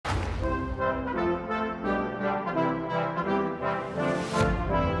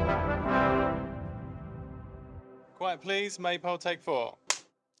Right, please, Maypole, take 4.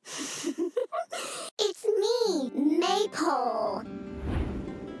 It's me, Maypole.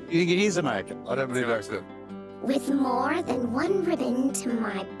 You think it is American? I don't believe that's it. With more than one ribbon to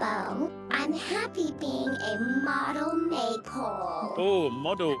my bow, I'm happy being a model Maypole. Oh,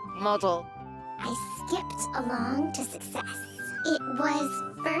 model. Model. I skipped along to success. It was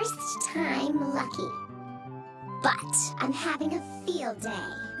first time lucky. But I'm having a field day.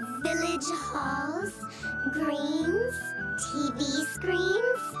 Village halls, greens, TV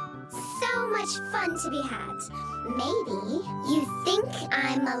screens. So much fun to be had. Maybe you think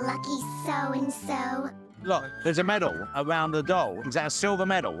I'm a lucky so-and-so. Look, there's a medal around the doll. Is that a silver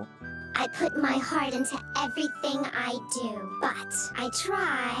medal? I put my heart into everything I do, but I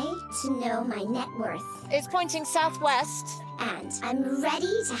try to know my net worth. It's pointing southwest. And I'm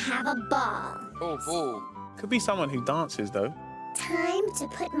ready to have a ball. Oh. Could be someone who dances, though. Time to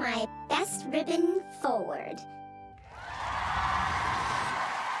put my best ribbon forward.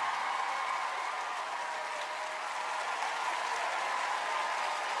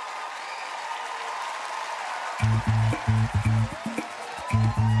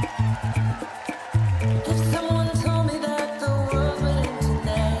 If someone told me that the world would end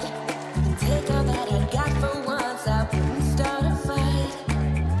tonight, and take all that I got for once, I wouldn't start a fight.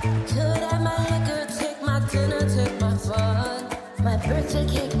 Could have my liquor, take my dinner, take my fun, my birthday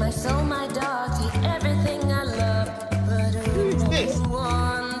cake, my soul, my dog, take everything I love. But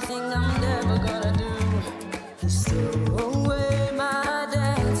one thing I'm never gonna do is throw away my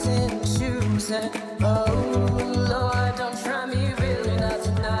dancing shoes. And oh Lord, don't try me really not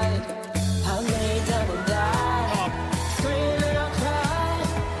tonight. I'll lay down and die, screaming or cry.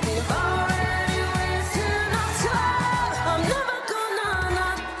 We've already wasted our time. I'm never gonna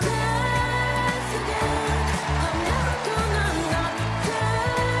not dance again. I'm never gonna not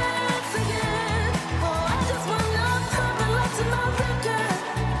dance again. Oh, I just wanna pump and listen to my record.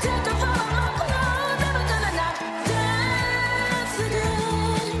 Take a fall, I'm never gonna not dance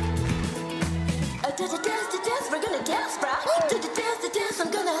again. Dance, we're gonna dance, bro. Dance, I'm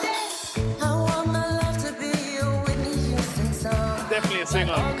gonna. I want my life to be a Whitney Houston song. Definitely a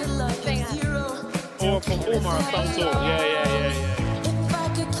singer. All good luck is zero. Or a performer of some sort. Yeah. If I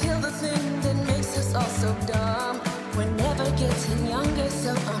could kill the thing that makes us all so dumb, we're never getting younger,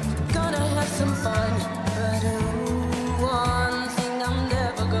 so I'm gonna have some fun. But one thing I'm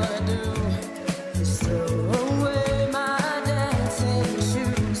never gonna do is throw away my dancing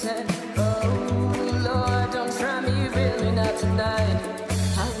shoes. And oh Lord, don't try me really not tonight.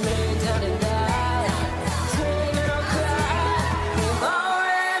 I'll lay down and die, screaming or cry. We've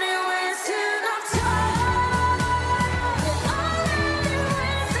already wasted our time. We've already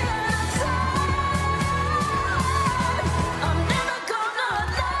wasted our time. I'm never gonna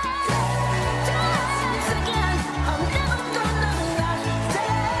dance again. I'm never gonna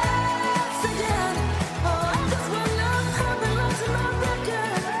dance again. Oh, I just wanna pump and listen to my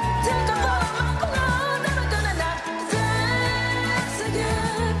record. Take a fall, I'm never gonna not dance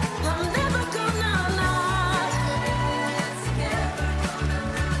again. I'm never gonna not dance again.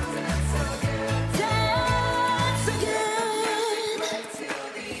 Dance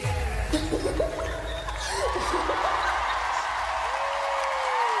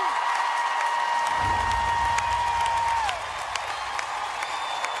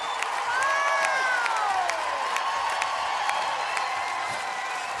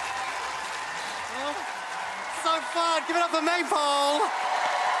So fun! Give it up for Maypole!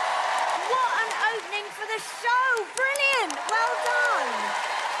 What an opening for the show! Brilliant! Well done!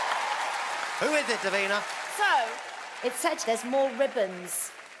 Who is it, Davina? So, it said there's more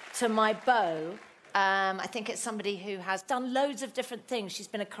ribbons to my bow. I think it's somebody who has done loads of different things. She's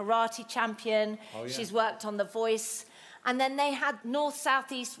been a karate champion. Oh, yeah. She's worked on The Voice. And then they had north,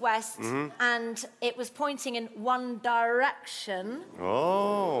 south, east, west. And it was pointing in one direction.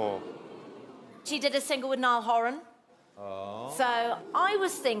 Oh. She did a single with Niall Horan. Oh. So I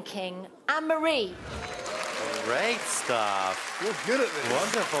was thinking Anne-Marie. Great stuff. You're good at this.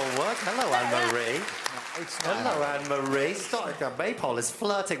 Wonderful work. Hello, Anne-Marie. Hello, Anne-Marie. Maypole is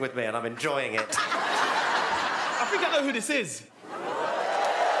flirting with me and I'm enjoying it. I think I know who this is.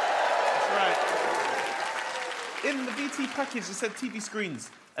 That's right. In the BT package, it said TV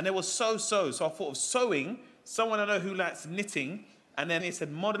screens, and there was so I thought of sewing, someone I know who likes knitting, and then it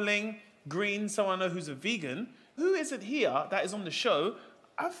said modelling, green, someone I know who's a vegan. Who is it here that is on the show?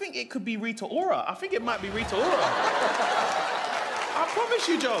 I think it could be Rita Ora. I think it might be Rita Ora. I promise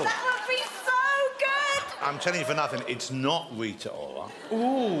you, Joe. That would be so good! I'm telling you for nothing, it's not Rita Ora.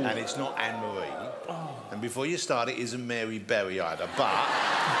 and it's not Anne-Marie. And before you start, it isn't Mary Berry either. But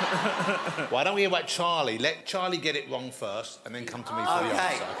why don't we hear about Charlie? Let Charlie get it wrong first, and then come to me for the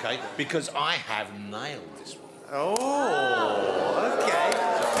answer, okay? Because I have nailed this one. Oh, okay.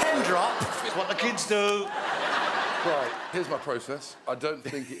 Pen drop. It's what the kids do. Right, here's my process. I don't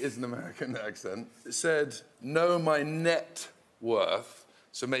think it is an American accent. It said, know my net worth,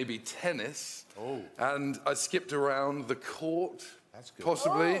 so maybe tennis. Oh. And I skipped around the court. That's good.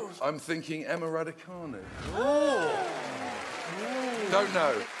 Possibly. Oh. I'm thinking Emma Raducanu. Oh. Don't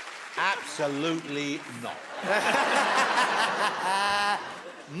know. Absolutely not.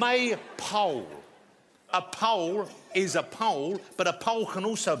 Maypole. A pole is a pole, but a poll can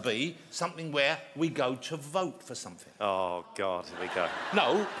also be something where we go to vote for something. Oh, God, here we go.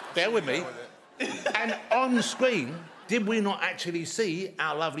 No, bear with me. And on screen, did we not actually see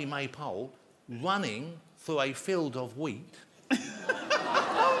our lovely Maypole running through a field of wheat?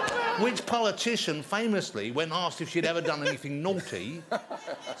 Which politician famously, when asked if she'd ever done anything naughty,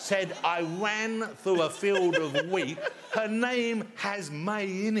 said, I ran through a field of wheat. Her name has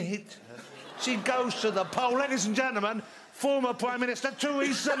May in it. She goes to the poll. Ladies and gentlemen, former Prime Minister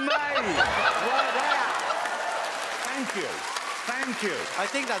Theresa May. Right there. Thank you. Thank you. I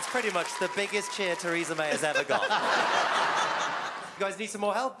think that's pretty much the biggest cheer Theresa May has ever got. You guys need some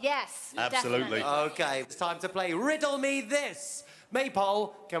more help? Yes, Absolutely. definitely. Okay, it's time to play Riddle Me This.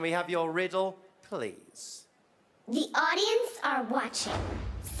 Maypole, can we have your riddle, please? The audience are watching,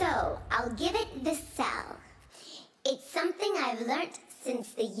 so I'll give it the sell. It's something I've learnt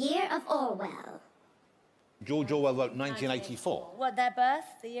since the year of Orwell. George Orwell wrote 1984. What, their birth?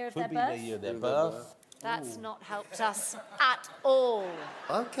 The year of Could their be birth? the year of their birth. That's not helped us at all.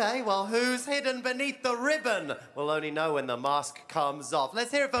 Okay, well, who's hidden beneath the ribbon? We'll only know when the mask comes off. Let's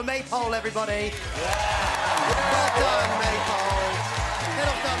hear it for Maypole, everybody. Well done, Maypole. Head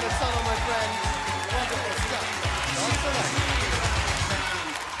off down the tunnel, my friend. Wonderful stuff.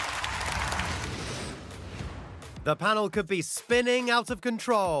 The panel could be spinning out of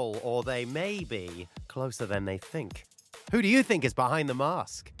control, or they may be closer than they think. Who do you think is behind the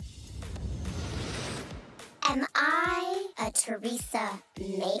mask? Am I a Theresa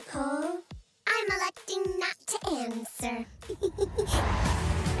Maypole? I'm electing not to answer.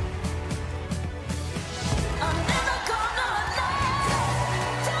 I'm never gonna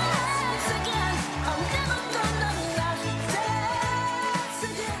dance again. I'm never gonna dance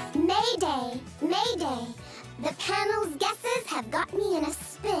again. Mayday, Mayday. The panel's guesses have got me in a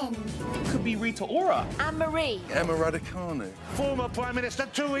spin. Could be Rita Ora. Anne-Marie. Emma Raducanu. Former Prime Minister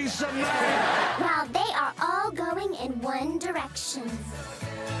Theresa May. While they are all going in one direction.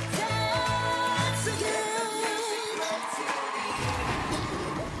 Dance again.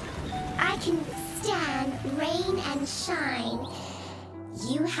 I can withstand rain and shine.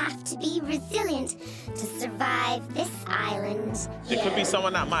 You have to be resilient to survive this island. It could be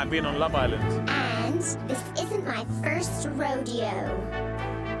someone that might have been on Love Island. And this isn't my first rodeo.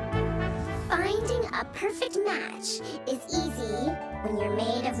 Finding a perfect match is easy when you're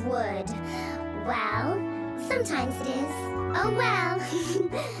made of wood. Well, sometimes it is. Oh well.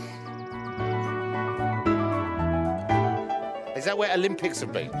 Is that where Olympics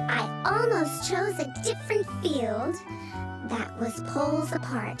have been? I almost chose a different field that was poles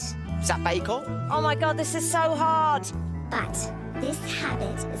apart. Is that Maypole? Oh my God, this is so hard. But this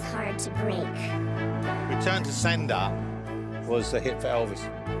habit is hard to break. Return to Sender was a hit for Elvis.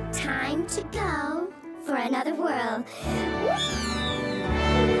 Time to go for another whirl.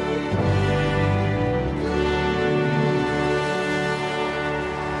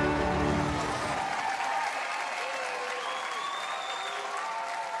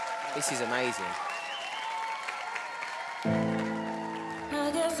 This is amazing.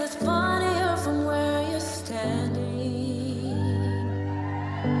 I guess it's funnier from where you're standing.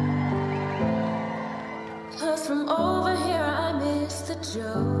 'Cause from over here I miss the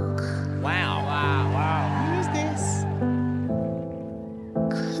joke. Wow, wow, wow. Who is this?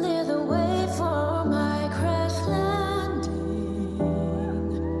 Clear the way for my crash landing.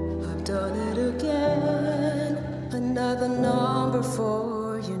 I've done it again. Another number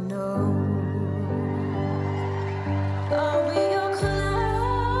for you know. I'll be your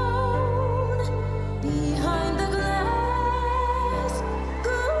clown behind the glass.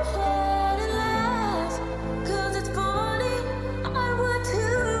 Go ahead and laugh, 'cause it's funny. I would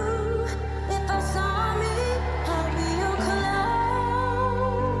too if I saw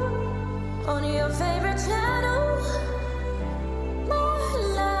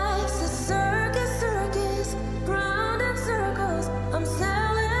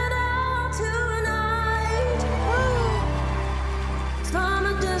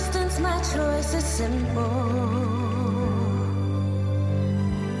my choice is simple.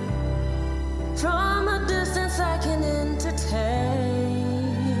 From a distance I can entertain,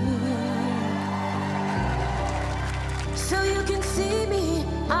 so you can see me.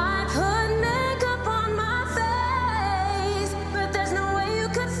 I put makeup on my face, but there's no way you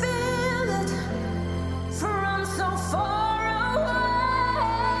could feel it from so far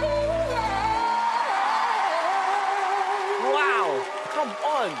away. Wow, come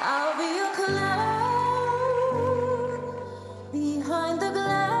on. I'll be your clown behind the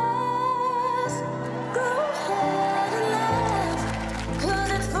glass. Go ahead and laugh, 'cause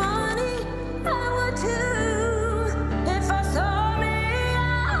it's funny, I would too. If I saw me,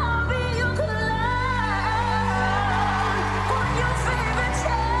 I'll be your clown on your favorite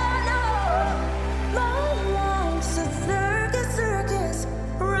channel. My life's a circus,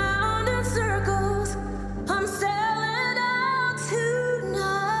 round in circles. I'm selling out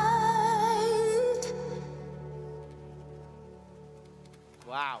tonight.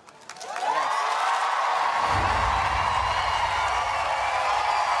 Wow.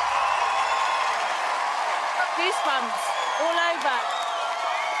 Goosebumps all over.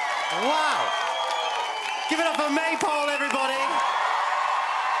 Wow! Give it up for Maypole, everybody!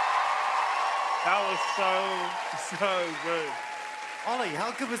 That was so good. Ollie,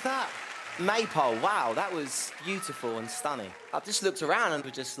 how good was that? Maypole, wow, that was beautiful and stunning. I've just looked around and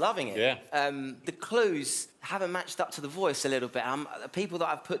was just loving it. Yeah. The clues haven't matched up to the voice a little bit. The people that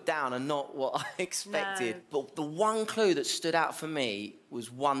I've put down are not what I expected. No. But the one clue that stood out for me was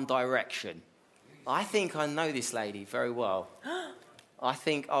One Direction. I think I know this lady very well. I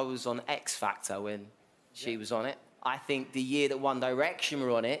think I was on X Factor when she was on it. I think the year that One Direction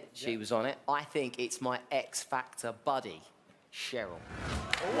were on it, she was on it. I think it's my X Factor buddy, Cheryl.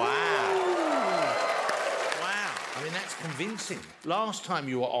 Wow. Wow. I mean, that's convincing. Last time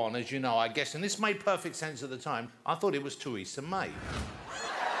you were on, as you know, I guess, and this made perfect sense at the time, I thought it was Theresa May.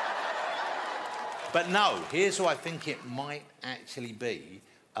 But no, here's who I think it might actually be,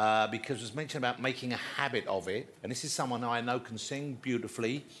 because it was mentioned about making a habit of it, and this is someone I know can sing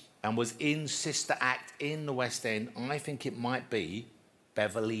beautifully and was in Sister Act in the West End. I think it might be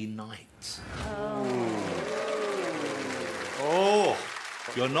Beverly Knight. Oh!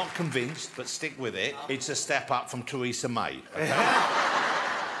 You're not convinced, but stick with it. It's a step up from Theresa May. Okay?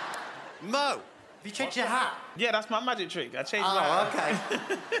 Mo, have you changed your hat? Yeah, that's my magic trick. I changed my Oh, okay.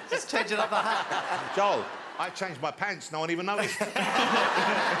 Just changing up the hat. Joel, I changed my pants, no one even noticed.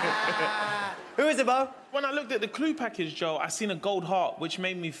 Who is it, Mo? When I looked at the clue package, Joe, I seen a gold heart, which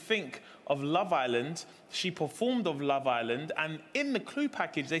made me think of Love Island. She performed of Love Island, and in the clue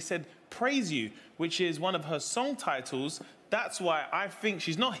package, they said Praise You, which is one of her song titles. That's why I think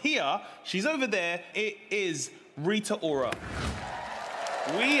she's not here, she's over there. It is Rita Ora.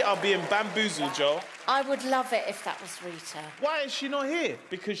 We are being bamboozled, Joe. I would love it if that was Rita. Why is she not here?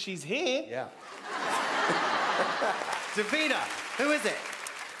 Because she's here. Yeah. Davina, who is it?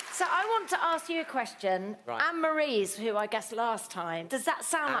 So I want to ask you a question. Right. Anne-Marie's, who I guess last time, does that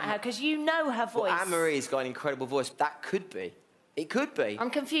sound like her? Because you know her voice. Well, Anne-Marie's got an incredible voice. That could be. It could be. I'm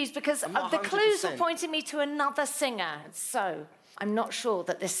confused because I'm not the clues were 100%. pointing me to another singer. So I'm not sure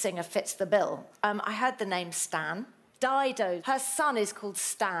that this singer fits the bill. I heard the name Stan. Dido. Her son is called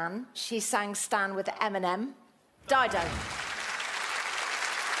Stan. She sang Stan with Eminem. Dido.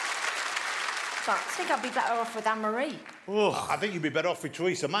 But I think I'd be better off with Anne-Marie. I think you'd be better off with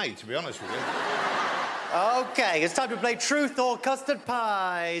Theresa May, to be honest with you. Okay, it's time to play Truth or Custard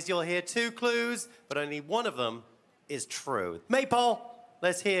Pies. You'll hear two clues, but only one of them is true. Maypole,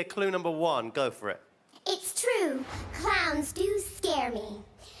 let's hear clue number one. Go for it. It's true, clowns do scare me,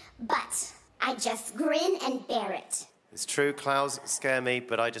 but I just grin and bear it. It's true, clowns scare me,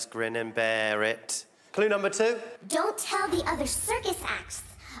 but I just grin and bear it. Clue number two. Don't tell the other circus acts,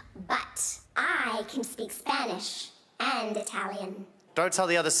 but I can speak Spanish and Italian. Don't tell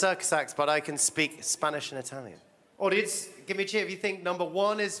the other circus acts, but I can speak Spanish and Italian. Audience, give me a cheer if you think number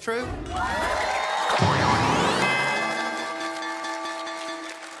one is true.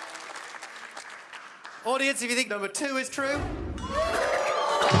 Audience, if you think number two is true.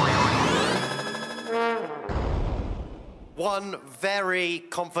 One very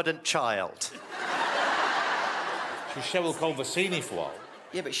confident child. She's Cheryl Colvacini for a while.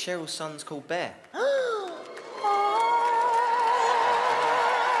 Yeah, but Cheryl's son's called Bear.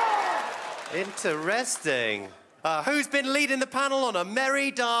 Interesting. Who's been leading the panel on a merry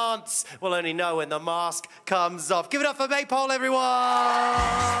dance? We'll only know when the mask comes off. Give it up for Maypole, everyone!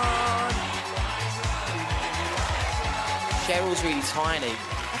 Cheryl's really tiny.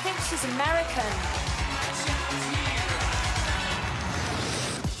 I think she's American.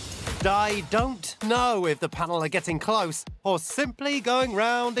 I don't know if the panel are getting close or simply going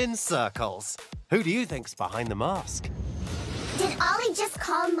round in circles. Who do you think's behind the mask? Did Ollie just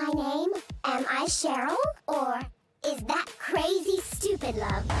call my name? Am I Cheryl? Or is that crazy stupid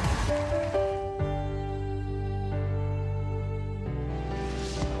love?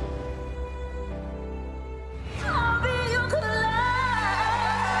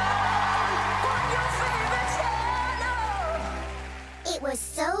 It was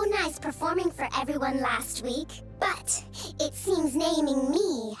so nice performing for everyone last week, but it seems naming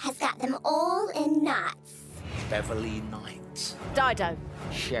me has got them all in knots. Beverly Knight. Dido.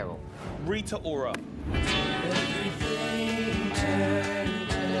 Cheryl. Rita Ora.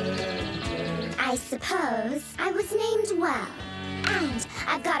 I suppose I was named well. And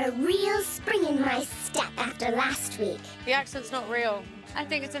I've got a real spring in my step after last week. The accent's not real. I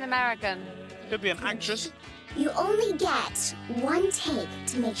think it's an American. Could be an actress. You only get one take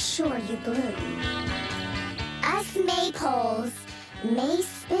to make sure you bloom. Us Maypoles may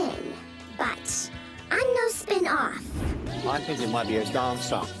spin, but I'm no spin off. I think it might be a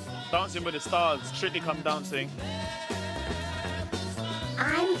dancer. Dancing with the Stars. Strictly Come Dancing.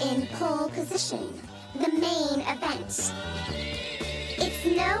 I'm in pole position, the main event. It's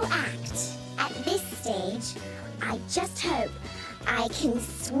no act. At this stage, I just hope I can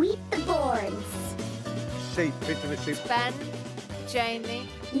sweep the boards. Sheep, bit of a sheep. Ben, Jamie.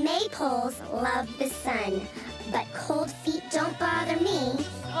 Maypoles love the sun, but cold feet don't bother me.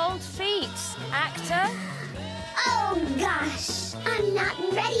 Cold feet. Actor. Oh gosh, I'm not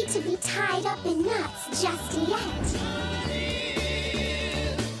ready to be tied up in knots just yet.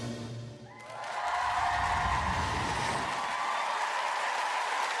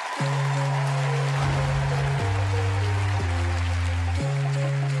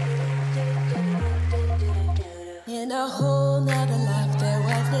 In a whole nother life, there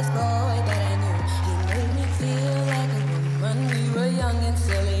was this boy that I knew. He made me feel like a woman. We were young and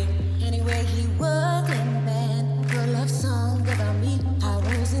silly. Anyway, he was in a band, a love song about me. I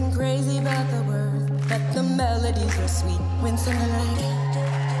wasn't crazy about the words, but the melodies were sweet. When something like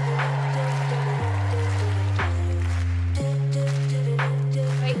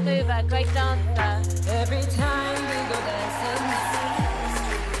Great mover, great dancer. every time we go dancing,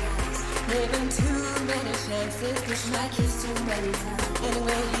 given too many chances, push my kiss too many times.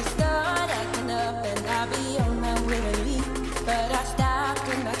 Anyway, he start acting up and I'll be on my way to leave. But I stopped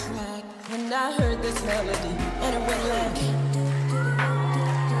in my track when I heard this melody, and it went like.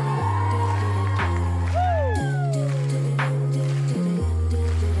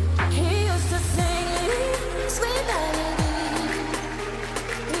 He used to sing me sweet melody.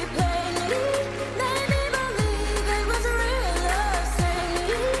 He played me, made me believe it was real love. Sang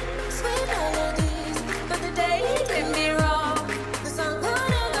me sweet melodies, but the day he did me wrong, the song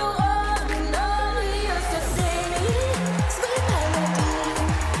couldn't go on and on. He used to sing me sweet melodies.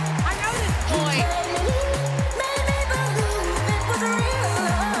 I know this boy. He played me, made me believe it was real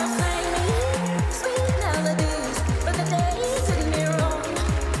love. Sang me sweet melodies, but the day he did me wrong,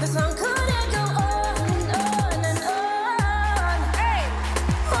 the song couldn't go on and on and on. Hey.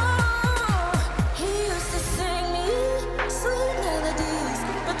 Oh, he used to sing me sweet melodies,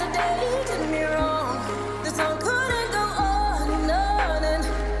 but the day he did me wrong, the song couldn't go on and on and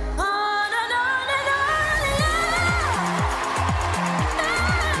on and on and on.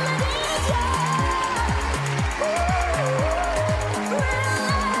 Melodies, yeah. Ooh, real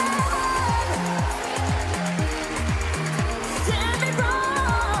love. Did me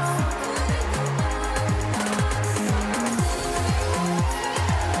wrong.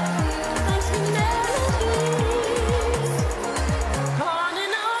 Thanks for melodies. On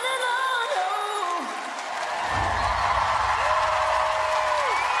and on and on. Oh.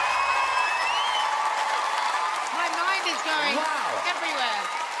 My mind is going Wow. everywhere.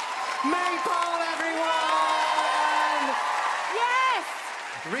 Maypole, everyone! Yes.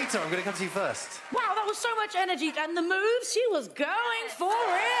 Rita, I'm going to come to you first. Wow, that was so much energy. And the moves, she was going for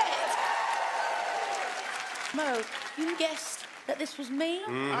it. Mo, you guessed that this was me?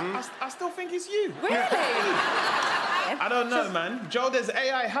 I still think it's you. Really? I don't know, man. Joe, there's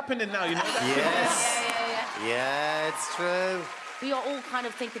AI happening now, you know that? Yes. Yeah, it's true. We are all kind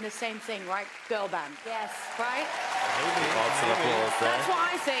of thinking the same thing, right? Girl band. Yes. Right? Lots of applause there. That's what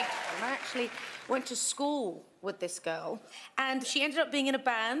I think. And I actually went to school with this girl, and she ended up being in a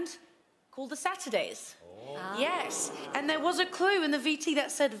band called the Saturdays. Yes, and there was a clue in the VT that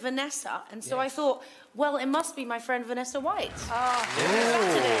said Vanessa, and so I thought, well, it must be my friend Vanessa White. Oh.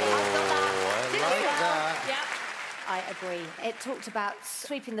 Saturday. I like that. Yep. I agree. It talked about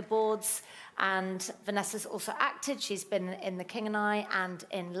sweeping the boards, and Vanessa's also acted. She's been in The King and I and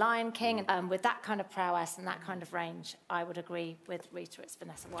in Lion King. With that kind of prowess and that kind of range, I would agree with Rita. It's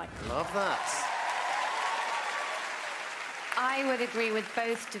Vanessa White. Love that. I would agree with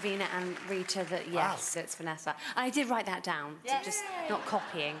both Davina and Rita that yes, it's Vanessa. I did write that down, just not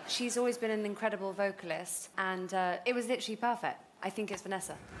copying. She's always been an incredible vocalist, and it was literally perfect. I think it's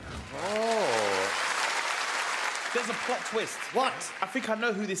Vanessa. Oh. There's a plot twist. What? I think I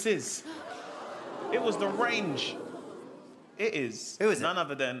know who this is. It was the range. It is. Who is it? None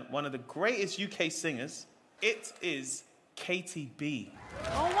other than one of the greatest UK singers. It is Katie B.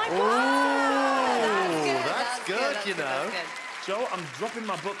 Oh my God! That's good, you know. Joe, I'm dropping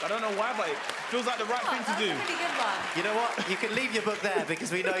my book. I don't know why, but it feels like the right thing to do. That's a really good one. You know what? You can leave your book there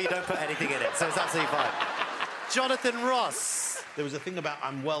because we know you don't put anything in it, so it's absolutely fine. Jonathan Ross. There was a thing about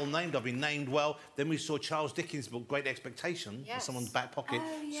I'm well named, I've been named well. Then we saw Charles Dickens' book, Great Expectation, in someone's back pocket.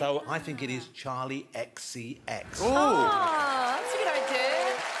 Oh, yeah. So I think it is Charlie XCX. Oh, that's a good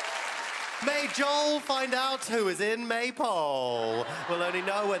idea. May Joel find out who is in Maypole. We'll only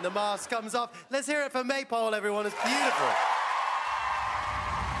know when the mask comes off. Let's hear it for Maypole, everyone. It's beautiful.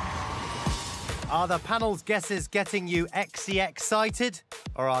 Are the panel's guesses getting you excited?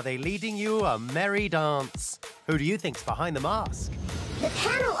 Or are they leading you a merry dance? Who do you think's behind the mask? The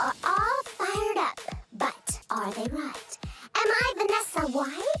panel are all fired up, but are they right? Am I Vanessa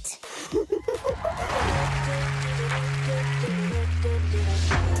White?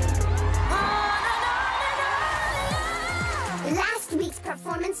 Last week's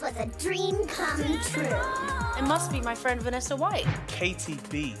performance was a dream come true. It must be my friend Vanessa White. Katie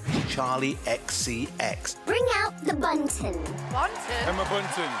B. Charlie XCX. Bring out the bunton. Bunton? Emma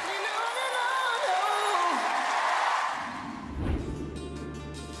Bunton.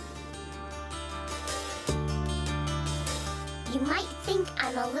 You might think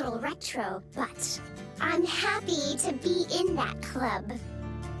I'm a little retro, but I'm happy to be in that club.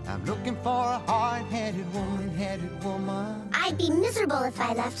 I'm looking for a hard-headed woman. I'd be miserable if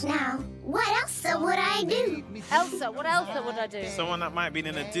I left now. What else would I do? Elsa, what else would I do? Someone that might have been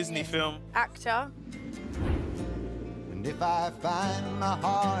in a Disney film. Actor. And if I find my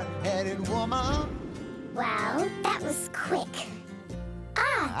hard-headed woman, Well, that was quick.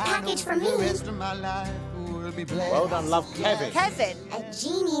 Ah, package for me. the rest of my life will be blessed. Well done, love, Kevin. Kevin. A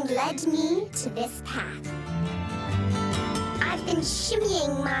genie led me to this path. I've been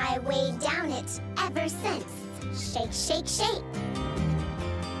shimmying my way down it ever since. Shake, shake, shake.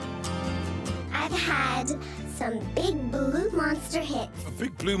 I've had some big blue monster hits A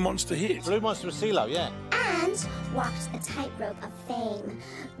big blue monster hit. Blue Monster with CeeLo, yeah. and walked the tightrope of fame.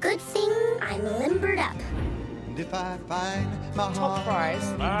 Good thing I'm limbered up. And if I find my Top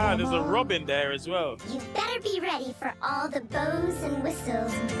prize. Ah, there's a Robin there as well. You better be ready for all the bows and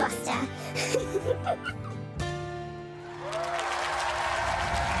whistles, Busta.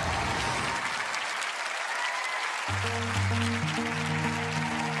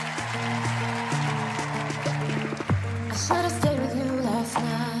 I should have stayed with you last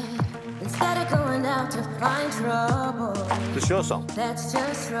night instead of going out to find trouble. It's your song. That's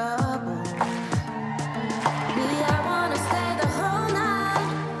just trouble. Me, I wanna stay the whole night.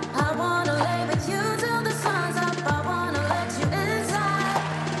 I wanna lay with you till the sun's up. I wanna let you inside.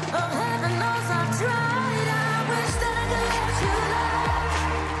 Oh, heaven knows I've tried. I wish that I could let you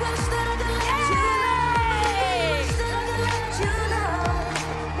love. Wish that I could let you love. Wish that I could let you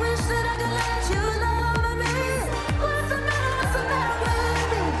love. Wish that I could let you love me. What's the matter? What's the matter with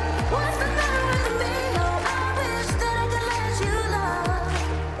me? What's the matter with me? Oh, I wish that I could let you love.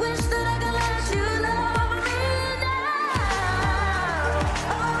 Wish that I could let you love me now.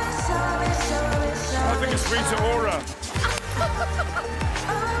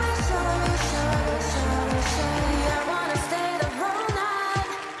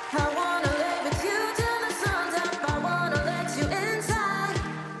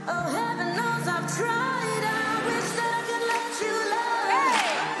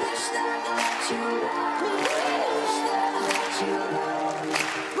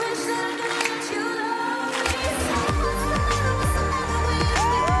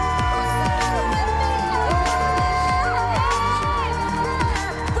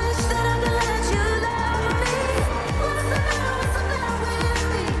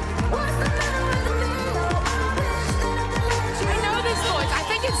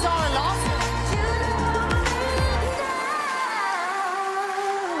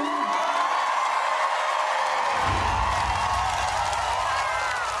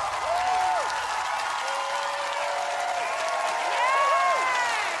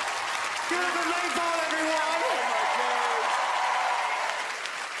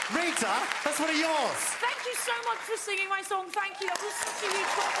 Rita, that's one of yours. Thank you so much for singing my song. Thank you. That was such a huge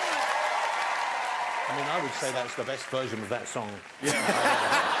compliment. I mean, I would say that's the best version of that song.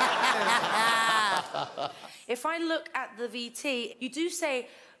 If I look at the VT, you do say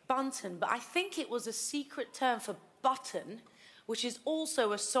bunton, but I think it was a secret term for button, which is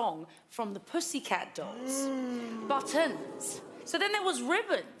also a song from the Pussycat Dolls. Buttons. So then there was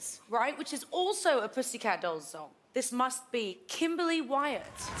ribbons, right, which is also a Pussycat Dolls song. This must be Kimberly Wyatt.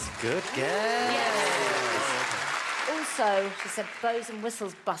 Good guess. Also, she said Bows and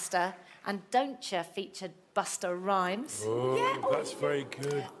Whistles Buster, and Don't Ya featured Buster Rhymes. Oh, that's very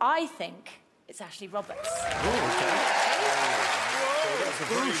good. I think it's Ashley Roberts. That's a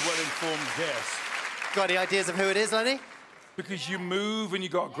very well-informed guess. Got any ideas of who it is, Lenny? Because you move and you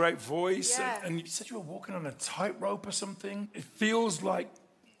got a great voice, Yeah. and you said you were walking on a tightrope or something. It feels like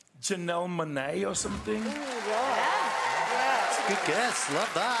Janelle Monáe or something. That's a good guess.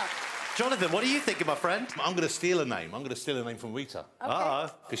 Love that. Jonathan, what are you thinking, my friend? I'm going to steal a name. I'm going to steal a name from Rita. Uh-oh.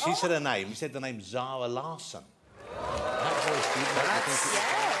 Because she said her name. She said the name Zara Larsson.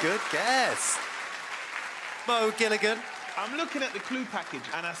 That's good guess. Mo Gilligan. I'm looking at the clue package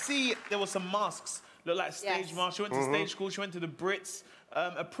and I see there were some masks. Look like stage masks. She went to stage school. She went to the Brits.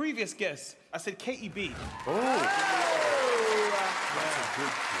 A previous guess, I said Katie B. Oh.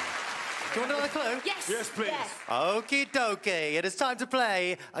 Do you want another clue? Yes. Yes, please. Yes. Okie dokie. It is time to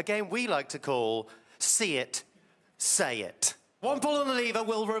play a game we like to call See It, Say It. One pull on the lever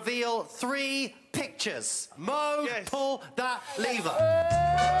will reveal 3 pictures. Mo, pull that lever.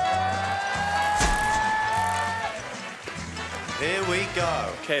 Here we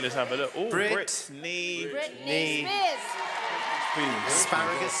go. Okay, let's have a look. Oh, Britney Spears.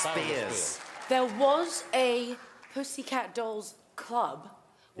 Asparagus Spears. There was a Pussycat Dolls club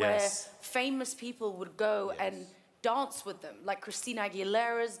where Yes. famous people would go and dance with them. Like Christina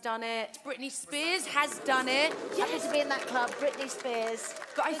Aguilera's done it. Britney Spears has done it. Happy to be in that club, Britney Spears.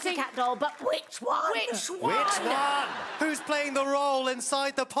 But I think... Pussycat Doll, but which one? Which one? Which one? Who's playing the role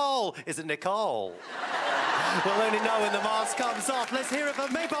inside the poll? Is it Nicole? We'll only know when the mask comes off. Let's hear it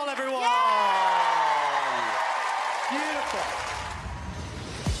from Maypole, everyone! Beautiful.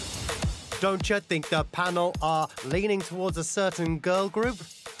 Don't you think the panel are leaning towards a certain girl group?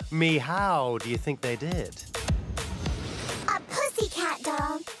 Me, how do you think they did? A pussycat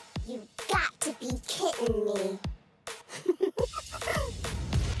doll? You got to be kidding me.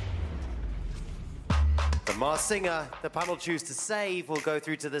 The Mars singer the panel choose to save will go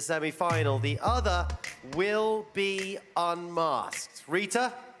through to the semi-final. The other will be unmasked.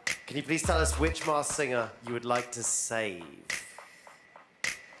 Rita, can you please tell us which Mars singer you would like to save?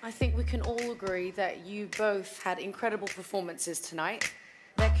 I think we can all agree that you both had incredible performances tonight.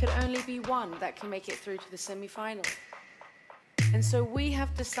 There could only be one that can make it through to the semi-final. And so we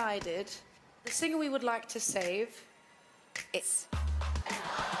have decided the singer we would like to save is...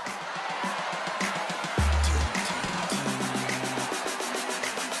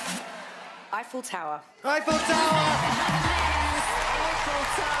 Eiffel Tower. Eiffel Tower! Eiffel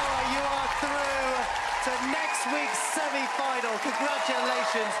Tower, you are through to next week's semi-final.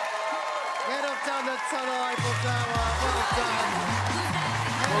 Congratulations. Head up down the tunnel, Eiffel Tower. Well done.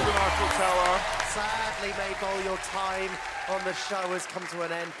 Well done, Eiffel Tower. Sadly, Maypole, your time on the show has come to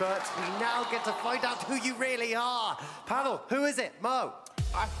an end, but we now get to find out who you really are. Panel, who is it? Mo?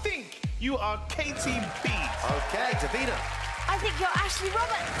 I think you are Katie B. Okay, Davina. I think you're Ashley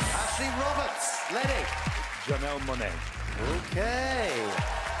Roberts. Ashley Roberts. Lenny. Janelle Monáe. Okay.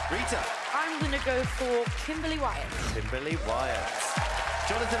 Rita. I'm going to go for Kimberly Wyatt. Kimberly Wyatt.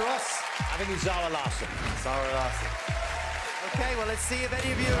 Jonathan Ross. I think it's Zara Larsson. Zara Larsson. Okay, well, let's see if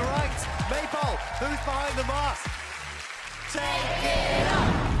any of you are right. Maypole, who's behind the mask? Take it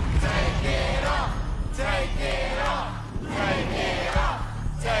off! Take it off! Take it off! Take it off!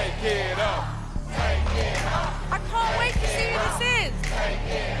 Take it off! Take it off! I can't wait to see who this is.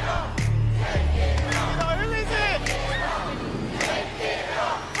 Take it off! Take it off! Who is it? Take it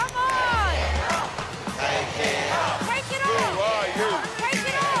off! Come on! Take it off! Take it off! Who are you? Take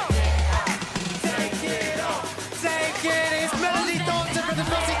it off! Take it off! Take it! It's Melody Thornton from the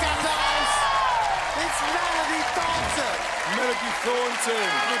Pussycat Dolls! It's Melody Thornton! Melody Thornton,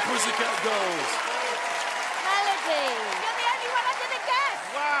 the Pussycat Dolls. Melody. You're the only one I didn't guess.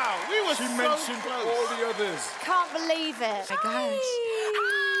 Wow, we were She so mentioned close. all the others. Can't believe it. It's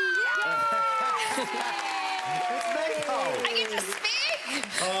Maypole! I get to speak.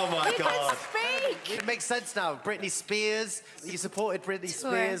 Oh my You can God! speak. It makes sense now. Britney Spears. You supported Britney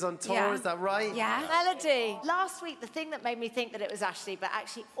Spears on tour, Yeah. is that right? Yeah. Melody. Last week, the thing that made me think that it was Ashley, but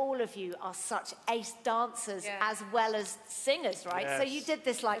actually all of you are such ace dancers as well as singers, right? So you did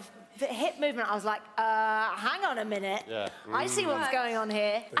this like the hip movement, I was like, hang on a minute. Yeah. I see what's going on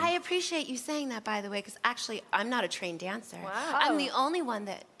here. I appreciate you saying that, by the way, because actually, I'm not a trained dancer. Wow. I'm the only one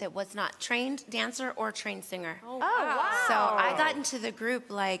that was not trained dancer or trained singer. Oh, wow. So I got into the group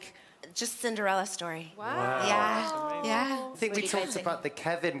like just Cinderella story. Wow. Yeah. Yeah. I think we Really talked crazy. about the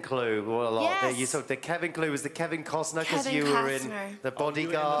Kevin clue a lot. Yes. You talked the Kevin clue was the Kevin Costner because Kevin you were in Costner. The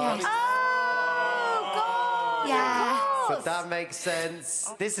Bodyguard. Yes. Yeah. So that makes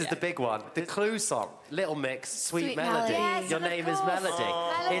sense. This is the big one. The Clue song. Little Mix, Sweet, Sweet Melody. Melody. Yes, Your of name is course. Melody.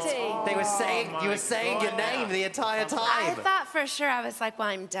 Melody. They were saying, you were saying your name the entire I time. thought for sure I was like, well,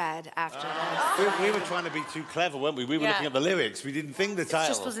 I'm dead after this. We were trying to be too clever, weren't we? We were Yeah. looking at the lyrics. We didn't think the It title.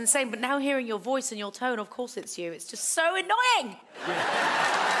 just was insane. But now hearing your voice and your tone, of course it's you. It's just so annoying.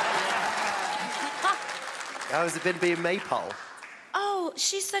 How has it been being Maypole? Oh,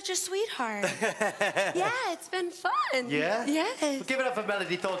 she's such a sweetheart. Yeah, it's been fun. Yeah? Yes. Well, give it up for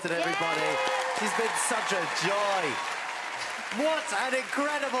Melody Thornton, everybody. She's been such a joy. What an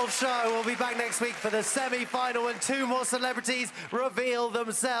incredible show. We'll be back next week for the semi-final when 2 more celebrities reveal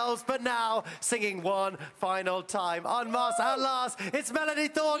themselves. But now, singing one final time. En masse, at last, it's Melody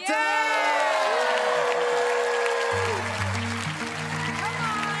Thornton!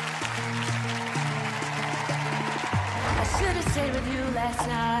 I should have stayed with you last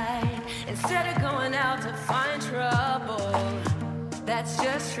night instead of going out to find trouble. That's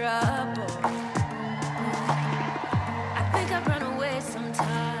just trouble. I think I've run away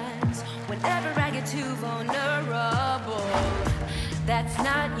sometimes whenever I get too vulnerable. That's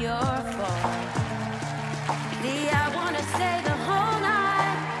not your